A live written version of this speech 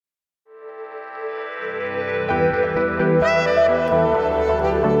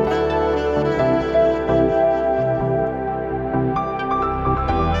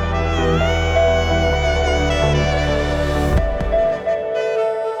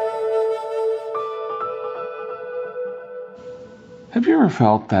Have you ever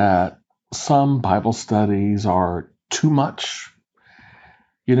felt that some Bible studies are too much?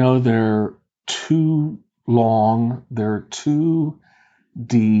 They're too long, they're too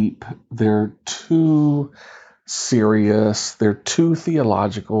deep, they're too serious, they're too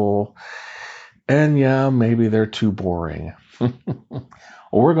theological, and yeah, maybe they're too boring. Well,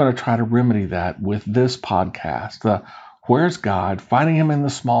 we're going to try to remedy that with this podcast, the Where's God? Finding Him in the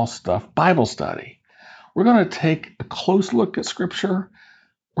Small Stuff Bible Study. We're going to take a close look at Scripture.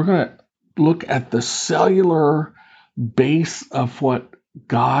 We're going to look at the cellular base of what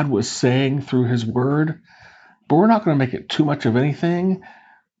God was saying through His Word, but we're not going to make it too much of anything.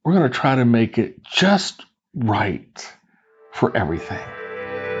 We're going to try to make it just right for everything.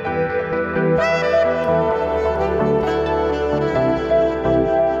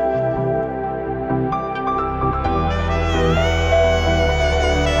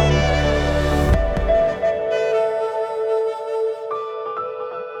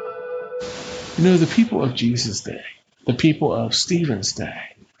 The people of Jesus' day, the people of Stephen's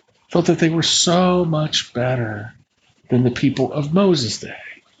day, felt that they were so much better than the people of Moses' day,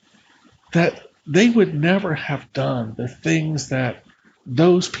 that they would never have done the things that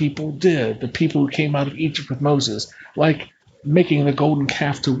those people did, the people who came out of Egypt with Moses, like making the golden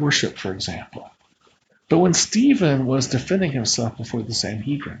calf to worship, for example. But when Stephen was defending himself before the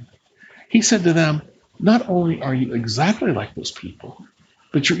Sanhedrin, he said to them, not only are you exactly like those people,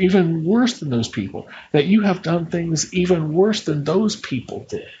 but you're even worse than those people, that you have done things even worse than those people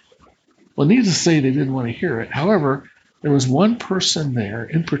did. Well, needless to say, they didn't want to hear it. However, there was one person there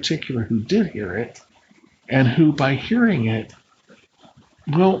in particular who did hear it, and who, by hearing it,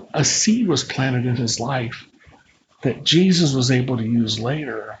 well, a seed was planted in his life that Jesus was able to use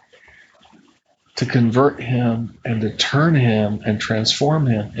later to convert him and to turn him and transform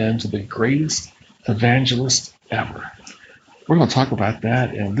him into the greatest evangelist ever. We're going to talk about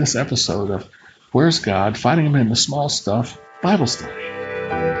that in this episode of Where's God? Finding Him in the Small Stuff Bible Study.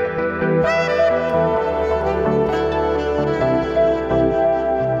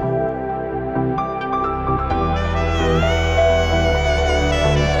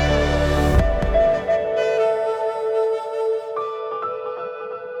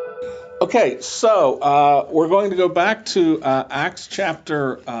 Okay, so we're going to go back to Acts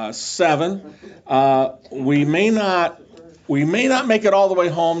chapter 7. We may not make it all the way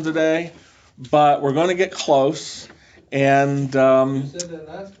home today, but we're going to get close. And did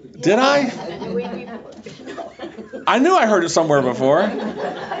I? I knew I heard it somewhere before.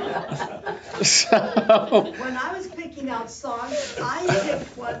 So, when I was picking out songs, I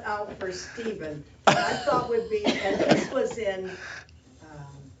picked one out for Stephen that I thought would be, and this was in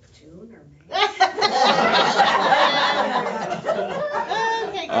June or May.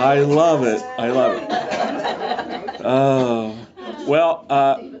 I love it. Oh, well,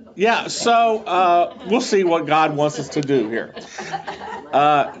 yeah. So we'll see what God wants us to do here.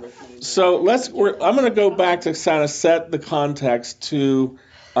 So I'm going to go back to kind of set the context to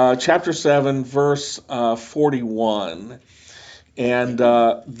chapter 7, verse 41, and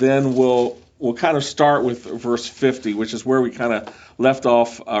then we'll kind of start with verse 50, which is where we kind of left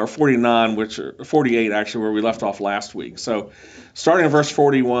off, or 49, 48 actually, where we left off last week. So starting in verse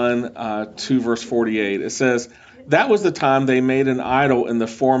 41 to verse 48, it says, "That was the time they made an idol in the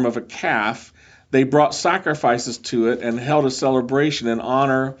form of a calf. They brought sacrifices to it and held a celebration in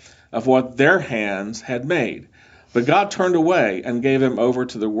honor of what their hands had made. But God turned away and gave them over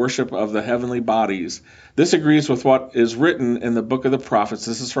to the worship of the heavenly bodies. This agrees with what is written in the book of the prophets."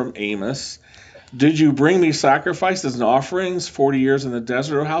 This is from Amos. "Did you bring me sacrifices and offerings 40 years in the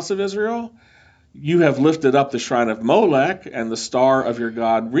desert, O house of Israel? You have lifted up the shrine of Molech and the star of your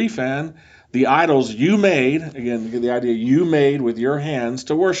god Rephan, the idols you made," again, the idea, you made with your hands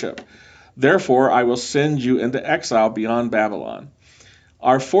to worship. "Therefore, I will send you into exile beyond Babylon.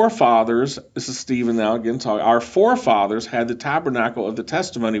 Our forefathers," this is Stephen now again talking, "our forefathers had the tabernacle of the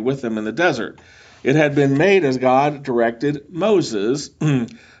testimony with them in the desert. It had been made as God directed Moses,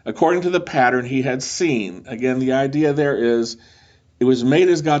 according to the pattern he had seen." Again, the idea there is, it was made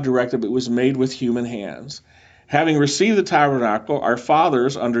as God directed, but it was made with human hands. "Having received the tabernacle, our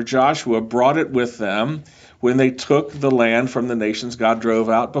fathers under Joshua brought it with them when they took the land from the nations God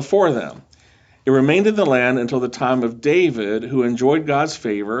drove out before them. It remained in the land until the time of David, who enjoyed God's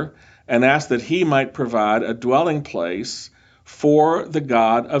favor and asked that he might provide a dwelling place for the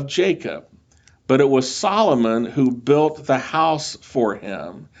God of Jacob. But it was Solomon who built the house for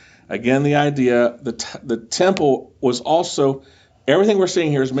him." Again, the idea, the temple was also, everything we're seeing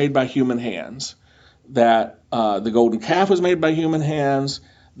here is made by human hands. That the golden calf was made by human hands.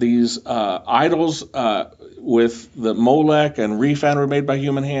 These idols with the Molech and Rephan were made by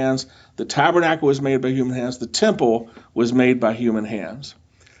human hands. The tabernacle was made by human hands. The temple was made by human hands.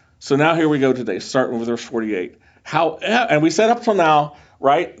 So now here we go today, starting with verse 48. And we said up till now,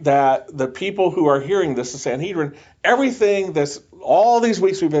 right, that the people who are hearing this, the Sanhedrin, all these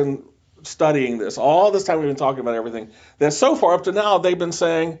weeks we've been studying this, all this time we've been talking about everything, that so far up to now they've been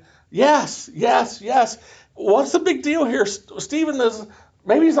saying, yes, yes, yes. What's the big deal here? Stephen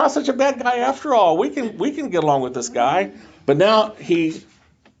maybe he's not such a bad guy after all. We can get along with this guy. But now he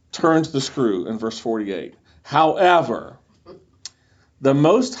turns the screw in verse 48. However, the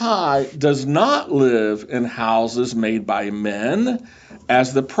Most High does not live in houses made by men,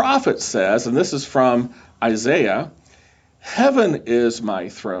 as the prophet says, and this is from Isaiah, heaven is my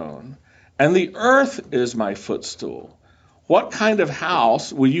throne, and the earth is my footstool. What kind of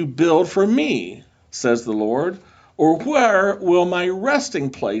house will you build for me, says the Lord, or where will my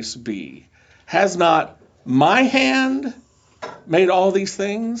resting place be? Has not my hand made all these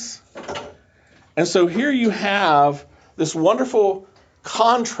things? And so here you have this wonderful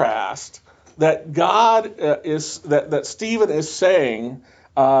contrast that God that Stephen is saying,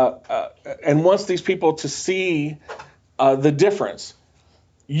 and wants these people to see the difference.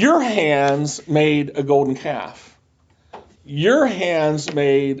 Your hands made a golden calf. Your hands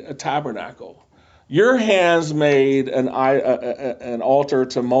made a tabernacle. Your hands made an altar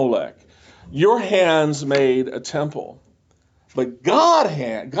to Molech. Your hands made a temple. But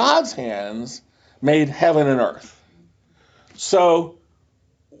God's hands made heaven and earth. So,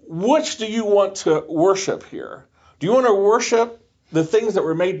 which do you want to worship here? Do you want to worship the things that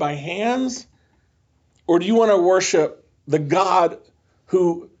were made by hands? Or do you want to worship the God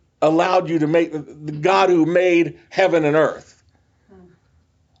who allowed you to make, the God who made heaven and earth?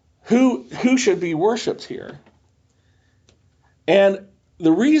 Who should be worshiped here? And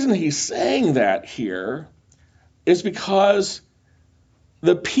the reason he's saying that here is because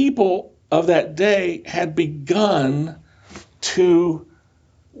the people of that day had begun to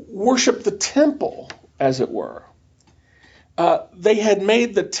worship the temple, as it were. They had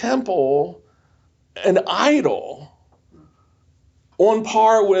made the temple an idol on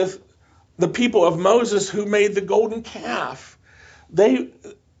par with the people of Moses who made the golden calf.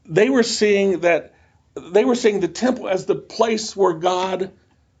 They were seeing the temple as the place where God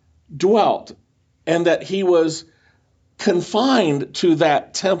dwelt, and that he was confined to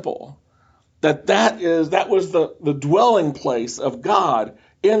that temple. That was the dwelling place of God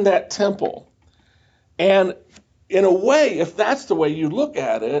in that temple. And in a way, if that's the way you look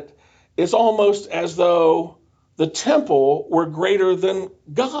at it, it's almost as though the temple were greater than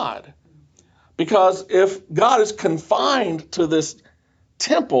God. Because if God is confined to this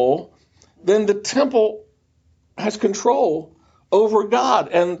temple, then the temple has control over God.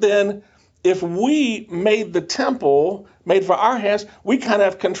 And then if we made the temple, made for our hands, we kind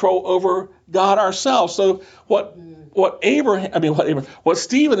of have control over God ourselves. So what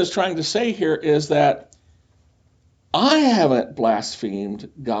Stephen is trying to say here is that I haven't blasphemed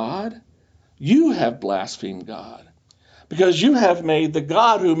God. You have blasphemed God. Because you have made the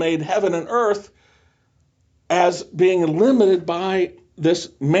God who made heaven and earth as being limited by this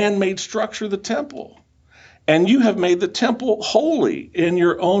man-made structure, the temple. And you have made the temple holy in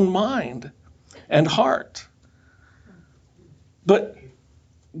your own mind and heart. But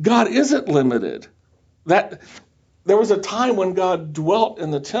God isn't limited. There was a time when God dwelt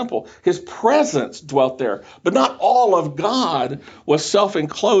in the temple. His presence dwelt there. But not all of God was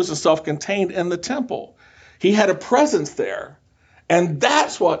self-enclosed and self-contained in the temple. He had a presence there. And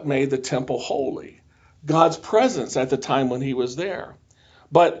that's what made the temple holy. God's presence at the time when he was there.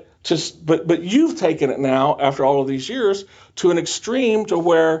 But you've taken it now, after all of these years, to an extreme to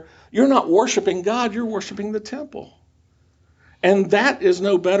where you're not worshiping God, you're worshiping the temple. And that is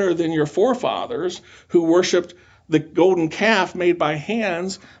no better than your forefathers who worshiped the golden calf made by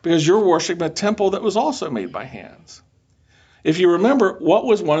hands, because you're worshiping a temple that was also made by hands. If you remember, what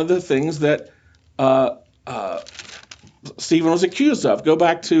was one of the things that Stephen was accused of? Go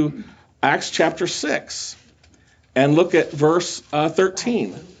back to Acts chapter 6 and look at verse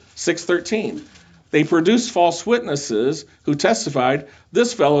 13, 6:13. They produced false witnesses who testified,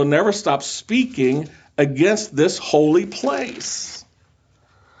 this fellow never stopped speaking against this holy place.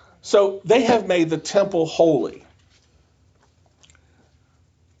 So they have made the temple holy.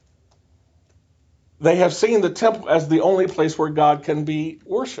 They have seen the temple as the only place where God can be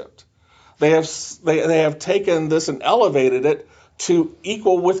worshipped. They have taken this and elevated it to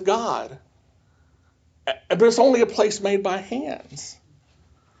equal with God. But it's only a place made by hands.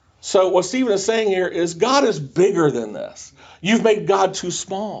 So what Stephen is saying here is God is bigger than this. You've made God too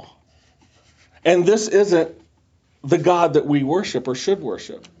small. And this isn't the God that we worship or should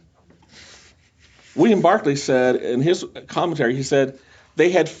worship. William Barclay said in his commentary, he said, they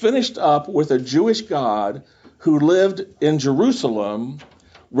had finished up with a Jewish God who lived in Jerusalem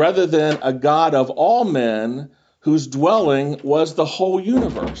rather than a God of all men whose dwelling was the whole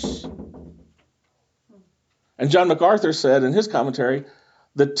universe. And John MacArthur said in his commentary,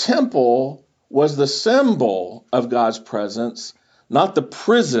 the temple was the symbol of God's presence, not the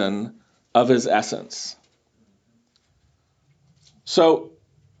prison of his essence. So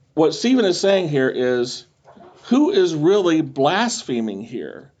what Stephen is saying here is, who is really blaspheming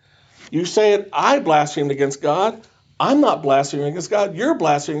here? You say it, I blasphemed against God. I'm not blaspheming against God. You're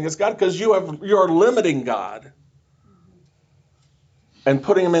blaspheming against God because you're limiting God and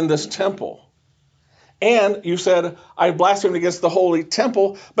putting him in this temple. And you said, I blasphemed against the holy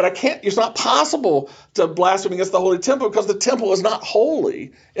temple, but I can't, it's not possible to blaspheme against the holy temple because the temple is not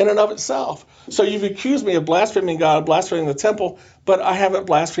holy in and of itself. So you've accused me of blaspheming God, blaspheming the temple, but I haven't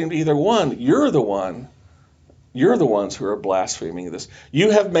blasphemed either one. You're the ones who are blaspheming this.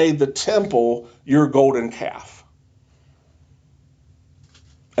 You have made the temple your golden calf.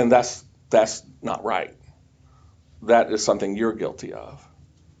 And that's not right. That is something you're guilty of.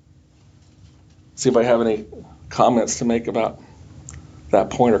 See if I have any comments to make about that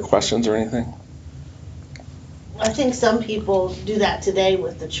point or questions or anything. I think some people do that today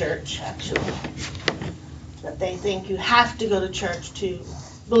with the church, actually. That they think you have to go to church to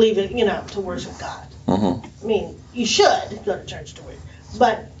believe it, to worship God. Mm-hmm. I mean, you should go to church to worship.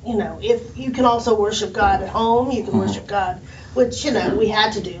 But, if you can also worship God at home, you can worship God, which, we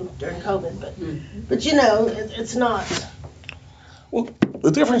had to do during COVID. But it's not. Well,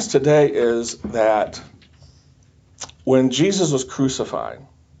 the difference today is that when Jesus was crucified,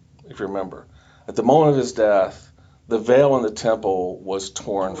 if you remember, at the moment of his death, the veil in the temple was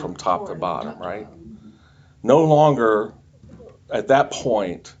torn from top to bottom, right? No longer, at that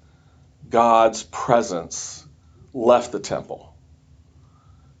point, God's presence left the temple.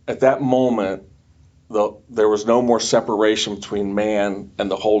 At that moment, there was no more separation between man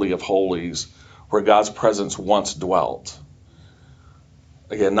and the Holy of Holies, where God's presence once dwelt.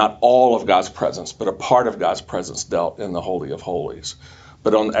 Again, not all of God's presence, but a part of God's presence dealt in the Holy of Holies.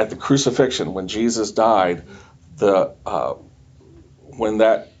 But at the crucifixion, when Jesus died, when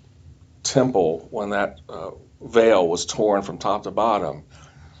that temple, when that veil was torn from top to bottom,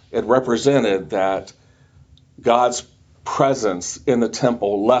 it represented that God's presence in the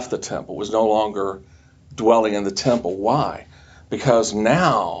temple left the temple, was no longer dwelling in the temple. Why? Because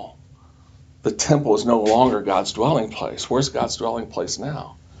now the temple is no longer God's dwelling place. Where's God's dwelling place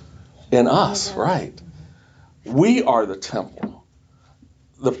now? In us, right? We are the temple.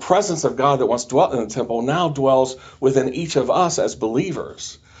 The presence of God that once dwelt in the temple now dwells within each of us as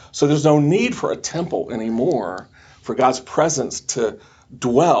believers. So there's no need for a temple anymore for God's presence to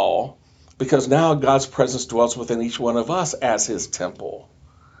dwell, because now God's presence dwells within each one of us as his temple.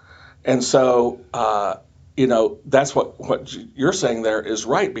 And so, that's what you're saying there is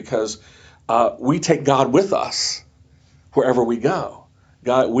right, because we take God with us wherever we go.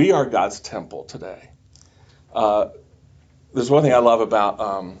 We are God's temple today. There's one thing I love about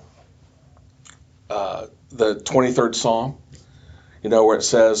the 23rd Psalm, where it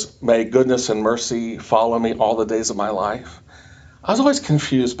says, may goodness and mercy follow me all the days of my life. I was always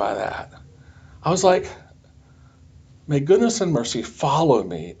confused by that. I was like, may goodness and mercy follow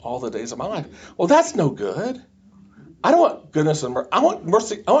me all the days of my life. Well, that's no good. I don't want goodness and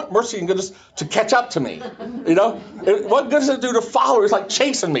mercy. I want mercy and goodness to catch up to me. What good does it do to follow? It's like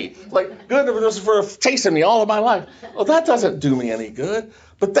chasing me. Like goodness for chasing me all of my life. Well, that doesn't do me any good.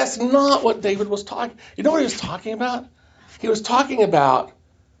 But that's not what David was talking. You know what he was talking about? He was talking about,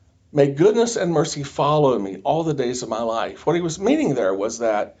 may goodness and mercy follow me all the days of my life. What he was meaning there was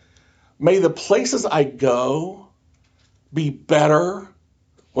that, may the places I go be better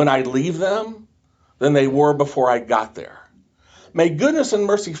when I leave them than they were before I got there. May goodness and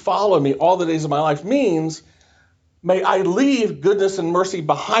mercy follow me all the days of my life means, may I leave goodness and mercy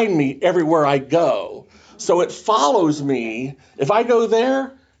behind me everywhere I go. So it follows me. If I go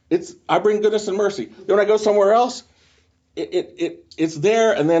there, I bring goodness and mercy. When I go somewhere else, it's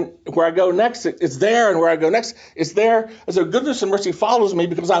there, and then where I go next, it's there, and where I go next, it's there. And so goodness and mercy follows me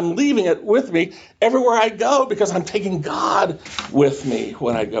because I'm leaving it with me everywhere I go, because I'm taking God with me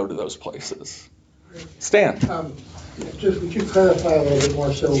when I go to those places. Stan. Just would you clarify a little bit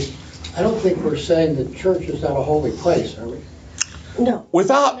more? So I don't think we're saying the church is not a holy place, are we? No.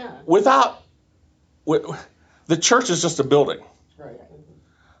 The church is just a building. Right.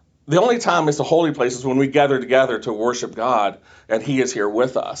 The only time it's a holy place is when we gather together to worship God and he is here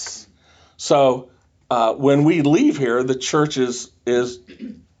with us. So when we leave here, the church is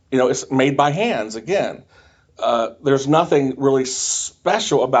it's made by hands again. There's nothing really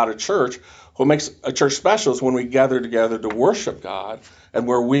special about a church. What makes a church special is when we gather together to worship God, and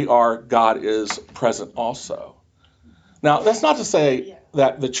where we are, God is present also. Now, that's not to say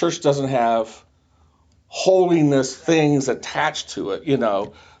that the church doesn't have holiness things attached to it.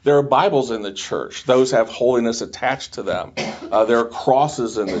 There are Bibles in the church; those have holiness attached to them. There are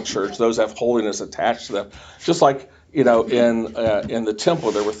crosses in the church; those have holiness attached to them. Just like in the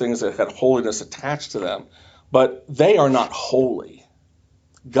temple, there were things that had holiness attached to them, but they are not holy.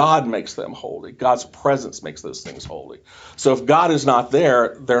 God makes them holy. God's presence makes those things holy. So if God is not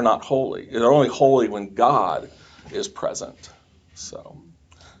there, they're not holy. They're only holy when God is present. So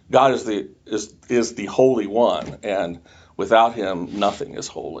God is the Holy One, and without Him, nothing is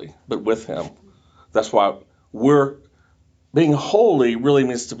holy. But with Him, that's why being holy really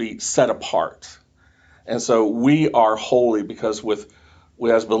means to be set apart. And so we are holy because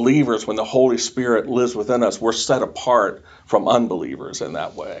as believers, when the Holy Spirit lives within us, we're set apart from unbelievers in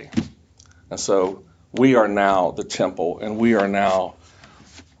that way. And so we are now the temple, and we are now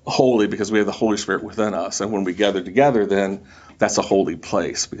holy because we have the Holy Spirit within us. And when we gather together, then that's a holy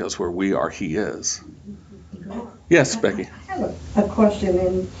place, because where we are, He is. Yes, Becky. I have a question.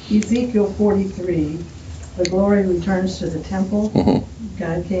 In Ezekiel 43, the glory returns to the temple. Mm-hmm.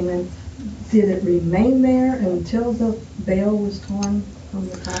 God came in. Did it remain there until the veil was torn from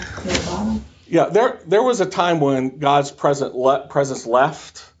the top to the bottom? Yeah, there was a time when God's presence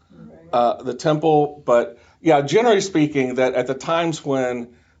left the temple, but yeah, generally speaking, that at the times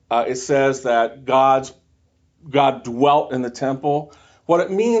when it says that God dwelt in the temple, what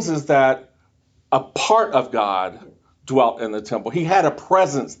it means is that a part of God dwelt in the temple. He had a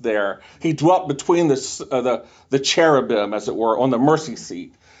presence there. He dwelt between the cherubim, as it were, on the mercy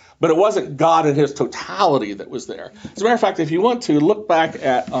seat. But it wasn't God in His totality that was there. As a matter of fact, if you want to look back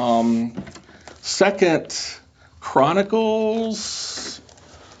at 2 Chronicles,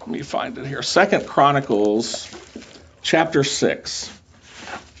 let me find it here. 2 Chronicles chapter 6.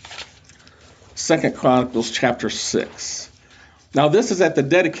 2 Chronicles chapter 6. Now this is at the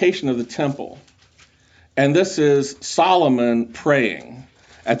dedication of the temple. And this is Solomon praying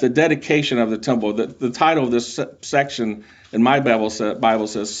at the dedication of the temple. The title of this section in my Bible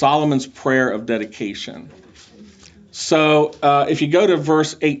says Solomon's Prayer of Dedication. So if you go to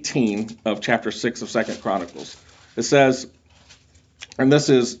verse 18 of chapter 6 of 2 Chronicles, it says, and this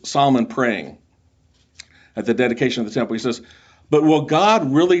is Solomon praying at the dedication of the temple. He says, "But will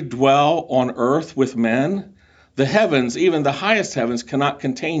God really dwell on earth with men? The heavens, even the highest heavens, cannot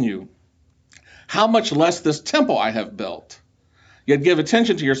contain you. How much less this temple I have built? Yet give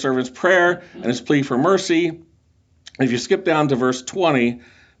attention to your servant's prayer and his plea for mercy." If you skip down to verse 20,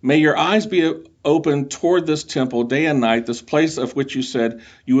 "May your eyes be open toward this temple day and night, this place of which you said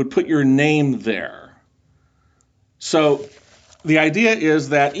you would put your name there." So the idea is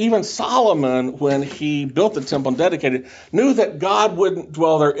that even Solomon, when he built the temple and dedicated, knew that God wouldn't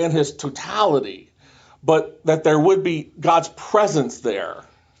dwell there in His totality, but that there would be God's presence there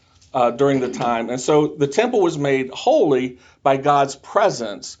during the time. And so the temple was made holy by God's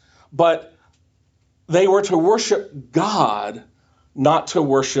presence, but they were to worship God, not to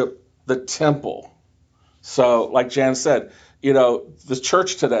worship the temple. So like Jan said, the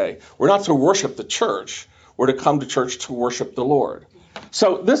church today, we're not to worship the church. We're to come to church to worship the Lord.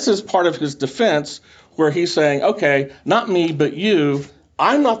 So this is part of his defense, where he's saying, okay, not me, but you.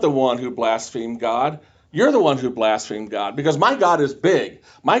 I'm not the one who blasphemed God. You're the one who blasphemed God, because my God is big.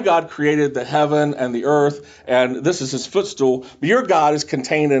 My God created the heaven and the earth, and this is His footstool. But your God is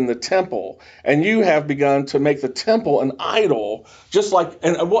contained in the temple, and you have begun to make the temple an idol. Just like,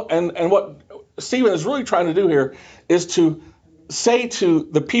 and what Stephen is really trying to do here is to say to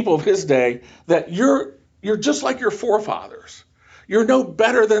the people of his day that you're just like your forefathers. You're no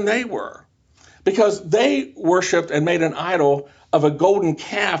better than they were, because they worshipped and made an idol of a golden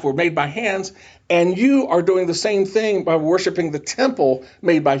calf or made by hands, and you are doing the same thing by worshiping the temple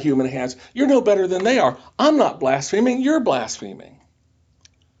made by human hands. You're no better than they are. I'm not blaspheming, you're blaspheming.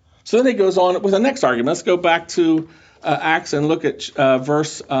 So then he goes on with the next argument. Let's go back to Acts and look at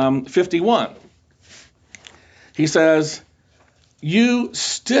verse 51. He says, "You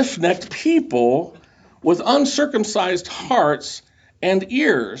stiff-necked people with uncircumcised hearts and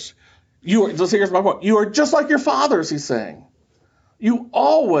ears." Here's my point. You are just like your fathers, he's saying. You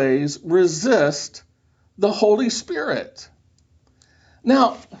always resist the Holy Spirit.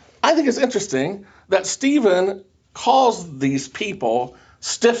 Now, I think it's interesting that Stephen calls these people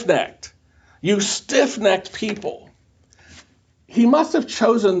stiff-necked. You stiff-necked people. he must have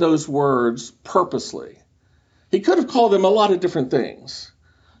chosen those words purposely. He could have called them a lot of different things.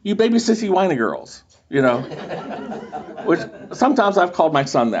 You baby sissy whiny girls, which sometimes I've called my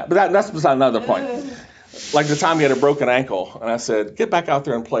son that, but that's beside another point. Like the time he had a broken ankle, and I said, get back out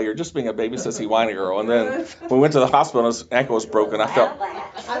there and play. You're just being a baby sissy whiny girl. And then when we went to the hospital and his ankle was broken,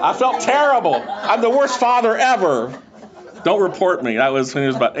 I felt terrible. I'm the worst father ever. Don't report me. That was when he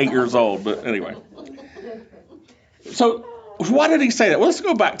was about 8 years old, but anyway. So why did he say that? Well, let's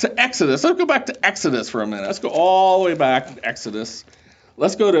go back to Exodus. Let's go back to Exodus for a minute. Let's go all the way back to Exodus.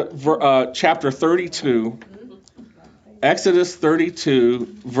 Let's go to chapter 32. Exodus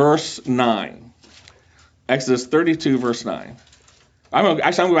 32, verse 9. Exodus 32, verse 9. I'm going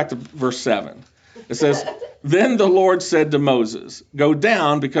to go back to verse 7. It says, then the Lord said to Moses, go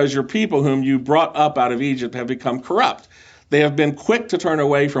down because your people whom you brought up out of Egypt have become corrupt. They have been quick to turn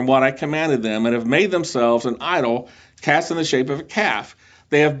away from what I commanded them and have made themselves an idol cast in the shape of a calf.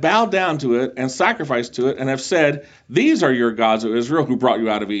 They have bowed down to it and sacrificed to it and have said, these are your gods, O Israel, who brought you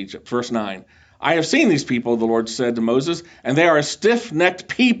out of Egypt. Verse 9. I have seen these people, the Lord said to Moses, and they are a stiff-necked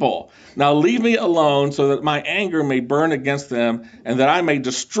people. Now leave me alone so that my anger may burn against them and that I may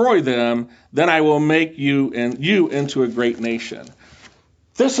destroy them. Then I will make you into a great nation.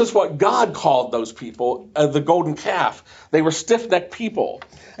 This is what God called those people, the golden calf. They were stiff-necked people.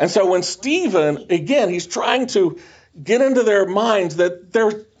 And so when Stephen, again, he's trying to get into their minds that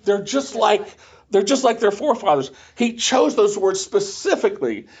they're just like their forefathers. He chose those words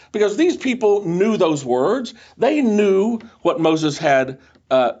specifically because these people knew those words. They knew what Moses had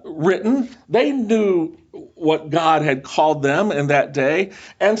written. They knew what God had called them in that day.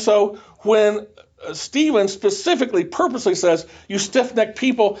 And so when Stephen specifically, purposely says, you stiff-necked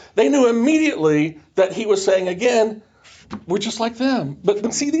people, they knew immediately that he was saying, again, we're just like them.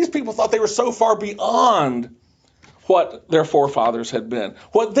 But see, these people thought they were so far beyond what their forefathers had been.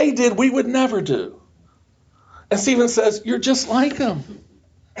 What they did, we would never do. And Stephen says, you're just like them.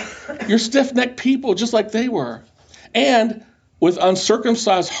 You're stiff-necked people, just like they were. And with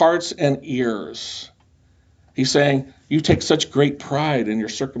uncircumcised hearts and ears. He's saying, you take such great pride in your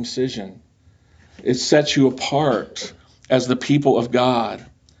circumcision. It sets you apart as the people of God.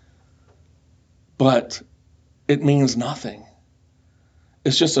 But it means nothing.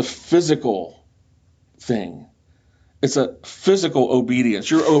 It's just a physical thing. It's a physical obedience.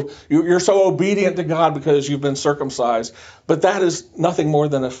 You're so obedient to God because you've been circumcised, but that is nothing more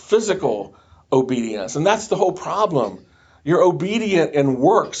than a physical obedience. And that's the whole problem. You're obedient in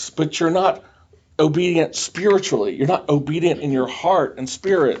works, but you're not obedient spiritually. You're not obedient in your heart and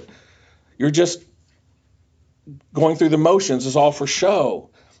spirit. You're just going through the motions. It's all for show.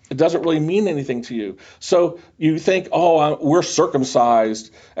 It doesn't really mean anything to you. So you think, we're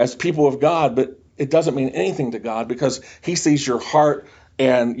circumcised as people of God, but it doesn't mean anything to God because he sees your heart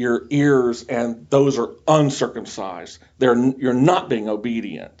and your ears, and those are uncircumcised. You're not being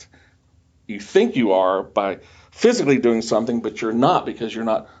obedient. You think you are by physically doing something, but you're not because you're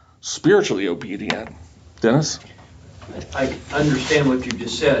not spiritually obedient. Dennis? I understand what you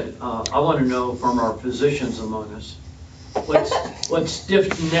just said. I want to know from our physicians among us what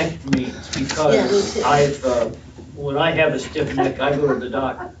stiff-necked means, because when I have a stiff neck, I go to the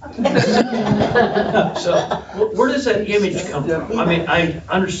doctor. So where does that image come from? I mean, I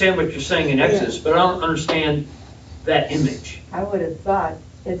understand what you're saying in Exodus, but I don't understand that image. I would have thought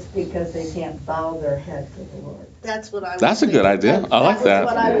it's because they can't bow their head to the Lord. That's what I was That's a good idea. I like that. That's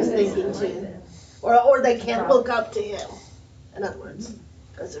what I was thinking too. Or they can't look up to him, in other words,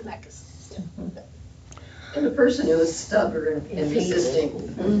 because their neck is stiff. And the person who is stubborn and resisting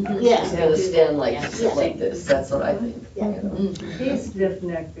is going to stand like this. That's what I think. He's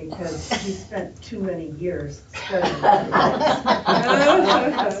stiff-necked because he spent too many years studying.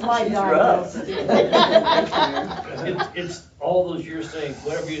 That's my diagnosis. It's all those years saying,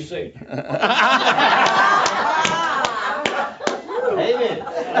 whatever you say. Amen.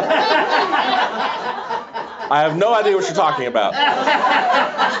 I have no idea what you're talking about.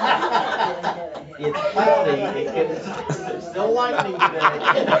 It's cloudy. It's still lightning today.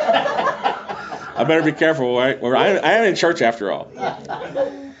 I better be careful, right? I am in church after all. He's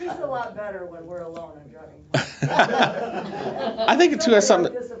a lot better when we're alone and driving. I think it too has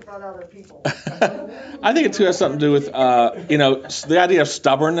something. I think it too has something to do with the idea of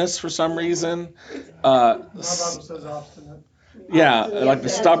stubbornness for some reason. My Bible says obstinate. Yeah, like the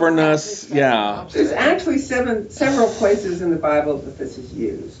stubbornness. Yeah. There's actually several places in the Bible that this is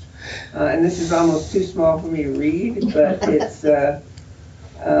used. And this is almost too small for me to read, but it's, it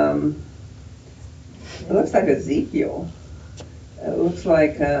looks like Ezekiel. It looks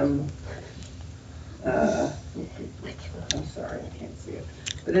like, I'm sorry, I can't see it.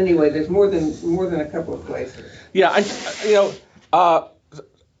 But anyway, there's more than a couple of places. Yeah,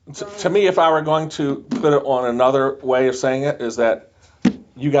 to me, if I were going to put it on another way of saying it, is that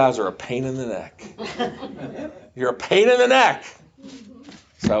you guys are a pain in the neck. You're a pain in the neck.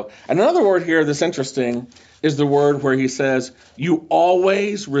 So, and another word here that's interesting is the word where he says, you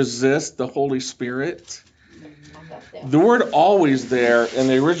always resist the Holy Spirit. The word always there in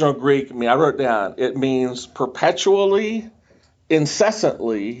the original Greek, I wrote it down, it means perpetually,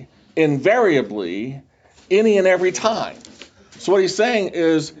 incessantly, invariably, any and every time. So what he's saying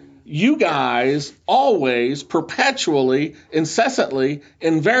is, you guys always, perpetually, incessantly,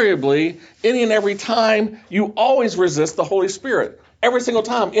 invariably, any and every time, you always resist the Holy Spirit. Every single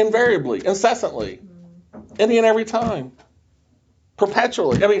time, invariably, incessantly, any and every time,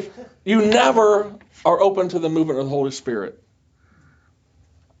 perpetually. I mean, you never are open to the movement of the Holy Spirit.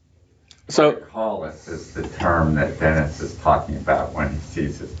 So, call it is the term that Dennis is talking about when he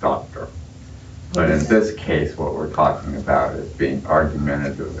sees his doctor. But in this case, what we're talking about is being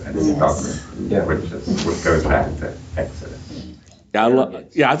argumentative and stubborn, which goes back to Exodus.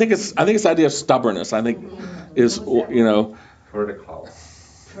 I think it's the idea of stubbornness. I think is vertical.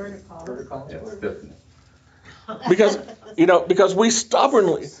 Yes, stiffness. Because we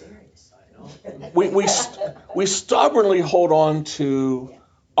stubbornly we stubbornly hold on to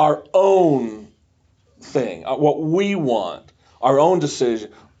our own thing, what we want, our own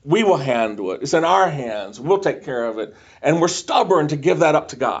decision. We will handle it. It's in our hands. We'll take care of it. And we're stubborn to give that up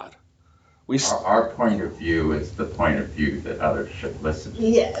to God. Our point of view is the point of view that others should listen to.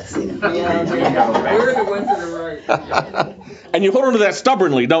 Yes. We're the ones that are right. And you hold on to that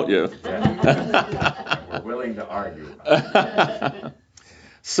stubbornly, don't you? Yeah. We're willing to argue.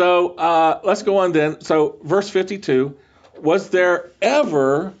 So let's go on then. So verse 52, was there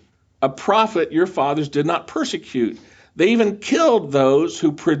ever a prophet your fathers did not persecute? They even killed those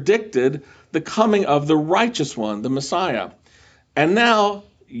who predicted the coming of the righteous one, the Messiah. And now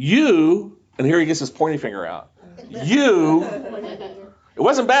you, and here he gets his pointy finger out. You, it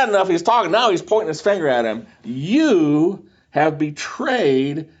wasn't bad enough he's talking, now he's pointing his finger at him. You have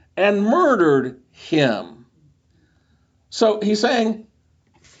betrayed and murdered him. So he's saying,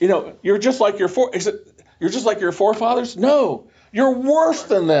 you're just like your forefathers? No, you're worse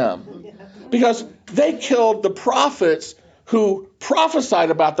than them. Because they killed the prophets who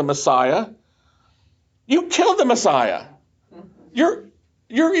prophesied about the Messiah. You killed the Messiah. You're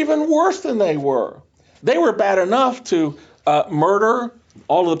even worse than they were. They were bad enough to murder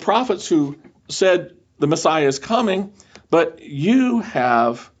all of the prophets who said the Messiah is coming, but you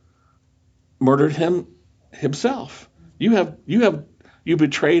have murdered him himself. You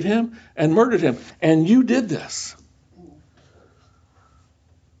betrayed him and murdered him, and you did this.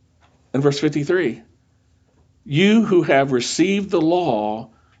 In verse 53, you who have received the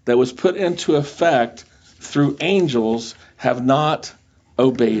law that was put into effect through angels have not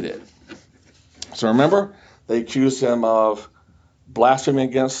obeyed it. So remember, they accused him of blaspheming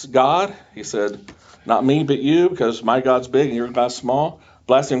against God. He said, not me, but you, because my God's big and your God's small.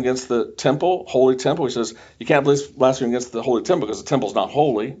 Blaspheming against the temple, holy temple. He says, you can't blaspheme against the holy temple because the temple's not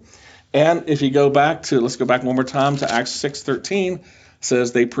holy. And if you go back let's go back one more time to Acts 6:13,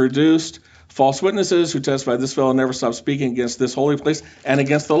 says they produced false witnesses who testified this fellow never stopped speaking against this holy place and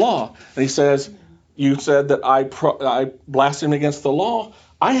against the law. And he says, you said that I blasphemed against the law.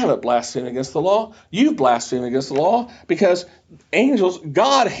 I haven't blasphemed against the law. You've blasphemed against the law because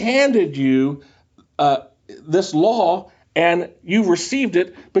God handed you this law and you received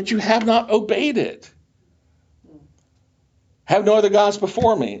it, but you have not obeyed it. Have no other gods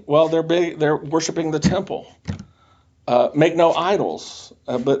before me. Well, they're worshiping the temple. Make no idols,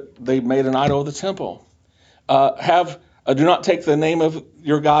 but they made an idol of the temple. Do not take the name of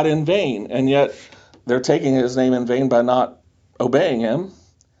your God in vain, and yet they're taking his name in vain by not obeying him.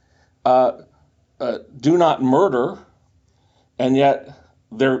 Do not murder, and yet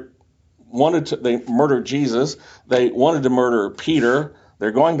they murdered Jesus. They wanted to murder Peter.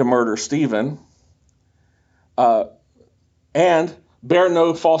 They're going to murder Stephen. And bear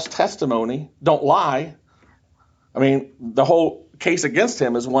no false testimony. Don't lie. I mean, the whole case against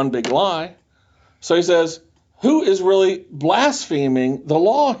him is one big lie. So he says, who is really blaspheming the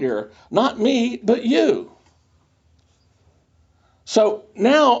law here? Not me, but you. So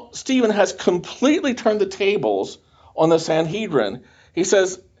now Stephen has completely turned the tables on the Sanhedrin. He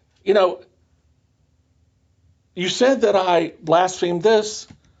says, you said that I blasphemed this,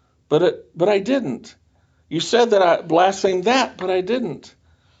 but I didn't. You said that I blasphemed that, but I didn't.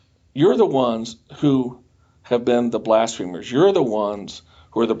 You're the ones who have been the blasphemers. You're the ones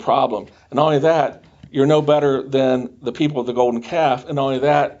who are the problem. And not only that, you're no better than the people of the golden calf, and not only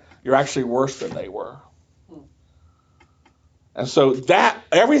that, you're actually worse than they were. And so that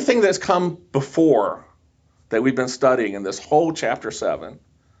everything that's come before that we've been studying in this whole chapter 7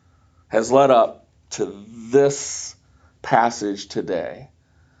 has led up to this passage today,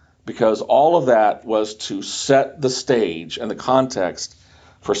 because all of that was to set the stage and the context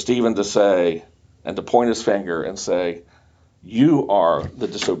for Stephen to say and to point his finger and say, you are the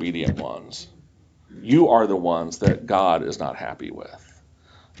disobedient ones. You are the ones that God is not happy with.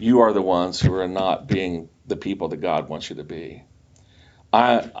 You are the ones who are not being the people that God wants you to be.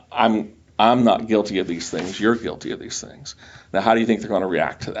 I'm not guilty of these things. You're guilty of these things. Now, how do you think they're going to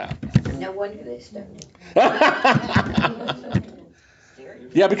react to that? No wonder they stoned him.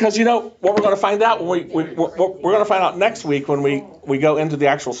 Yeah, because what we're going to find out when we're going to find out next week when we go into the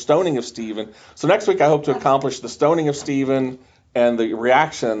actual stoning of Stephen. So next week I hope to accomplish the stoning of Stephen and the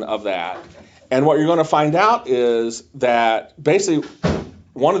reaction of that. And what you're going to find out is that basically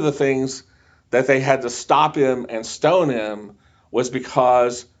one of the things that they had to stop him and stone him was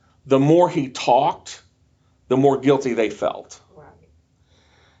because the more he talked, the more guilty they felt.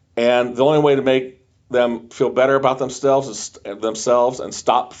 And the only way to make them feel better about themselves and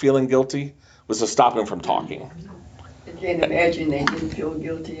stop feeling guilty was to stop him from talking. I can't imagine they didn't feel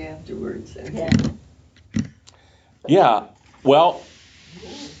guilty afterwards. Yeah. Well,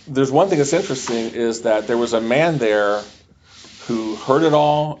 there's one thing that's interesting is that there was a man there who heard it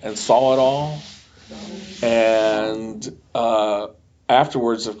all and saw it all. And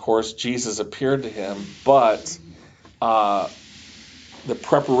afterwards, of course, Jesus appeared to him. But the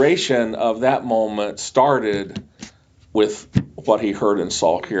preparation of that moment started with what he heard and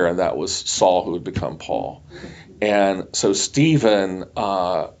saw here, and that was Saul who had become Paul. And so Stephen,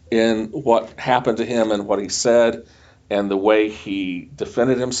 in what happened to him and what he said and the way he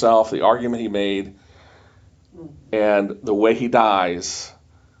defended himself, the argument he made, and the way he dies,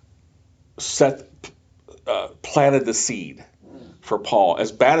 planted the seed for Paul.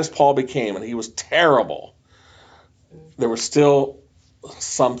 As bad as Paul became, and he was terrible, there was still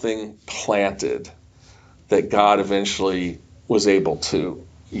something planted that God eventually was able to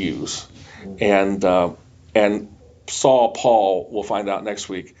use. And Paul, we'll find out next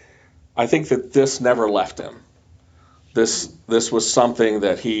week, I think that this never left him. This was something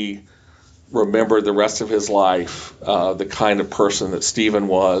that he remembered the rest of his life, the kind of person that Stephen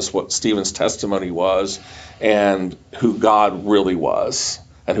was, what Stephen's testimony was, and who God really was,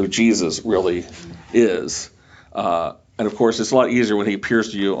 and who Jesus really is. And of course, it's a lot easier when he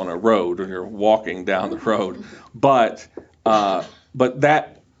appears to you on a road when you're walking down the road. But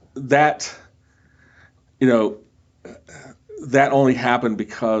that only happened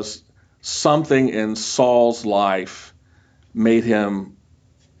because something in Saul's life made him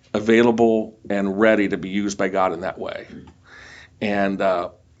available and ready to be used by God in that way. And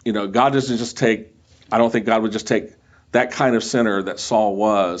God doesn't just take. I don't think God would just take that kind of sinner that Saul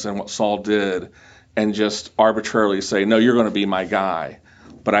was and what Saul did and just arbitrarily say, no, you're going to be my guy.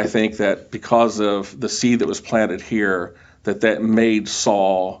 But I think that because of the seed that was planted here, that made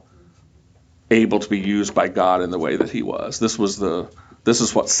Saul able to be used by God in the way that he was. This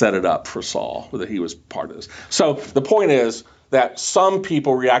is what set it up for Saul, that he was part of this. So the point is that some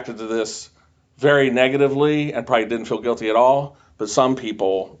people reacted to this very negatively and probably didn't feel guilty at all, but some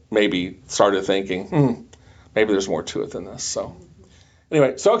people maybe started thinking, maybe there's more to it than this. So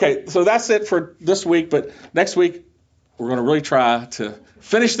anyway, so that's it for this week. But next week, we're going to really try to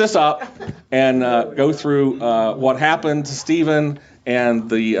finish this up and go through what happened to Stephen and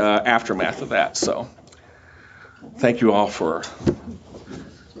the aftermath of that. So thank you all for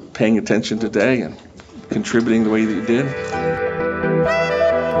paying attention today and contributing the way that you did.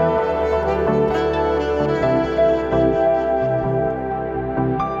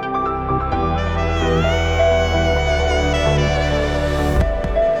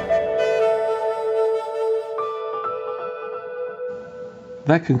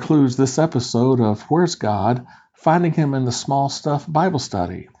 That concludes this episode of Where's God? Finding Him in the Small Stuff Bible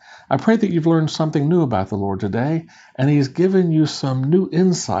Study. I pray that you've learned something new about the Lord today, and He's given you some new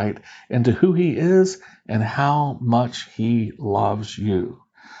insight into who He is and how much He loves you.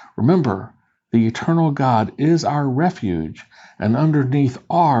 Remember, the eternal God is our refuge, and underneath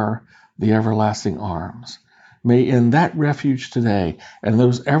are the everlasting arms. May in that refuge today and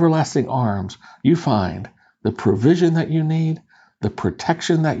those everlasting arms you find the provision that you need, the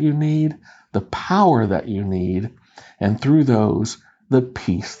protection that you need, the power that you need, and through those, the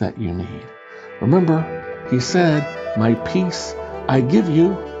peace that you need. Remember, He said, my peace I give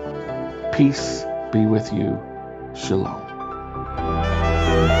you, peace be with you. Shalom.